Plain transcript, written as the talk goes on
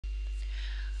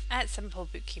At Simple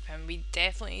Bookkeeping, we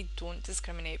definitely don't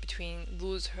discriminate between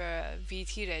those who are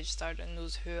VAT registered and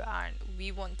those who aren't. We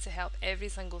want to help every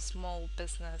single small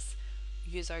business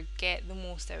user get the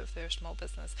most out of their small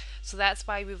business. So that's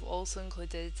why we've also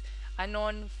included a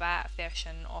non-VAT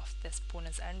version of this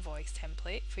bonus invoice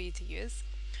template for you to use.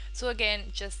 So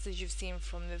again, just as you've seen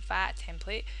from the VAT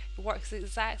template, it works the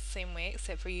exact same way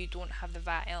except for you don't have the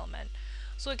VAT element.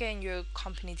 So again, your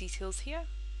company details here,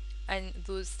 and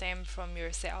those stem from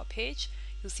your setup page.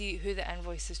 You'll see who the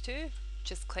invoice is to.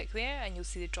 Just click there and you'll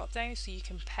see the drop down so you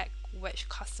can pick which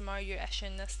customer you're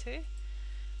issuing this to.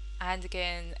 And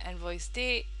again, invoice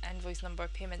date, invoice number,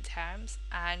 payment terms,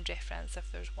 and reference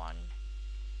if there's one.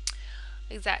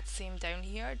 Exact same down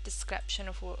here, description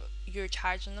of what you're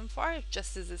charging them for,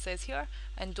 just as it says here.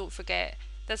 And don't forget,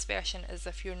 this version is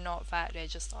if you're not VAT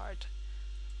registered.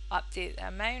 Update the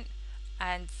amount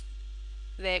and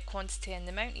the quantity and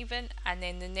the amount even, and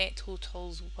then the net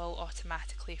totals will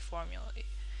automatically formulate.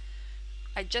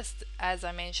 Just as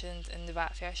I mentioned in the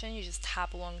VAT version, you just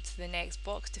tab along to the next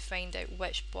box to find out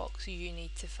which box you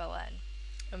need to fill in.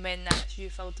 And when that's you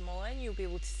filled them all in, you'll be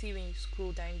able to see when you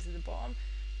scroll down to the bottom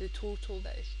the total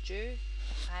that is due,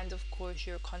 and of course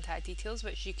your contact details,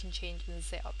 which you can change in the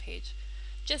setup page.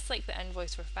 Just like the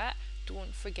invoice for VAT,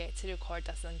 don't forget to record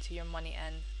this into your money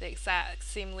in, the exact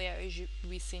same layout as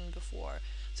we've seen before.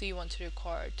 So you want to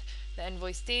record the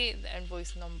invoice date, the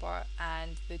invoice number,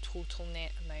 and the total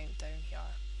net amount down here.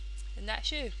 And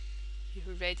that's you.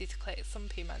 You're ready to collect some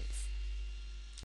payments.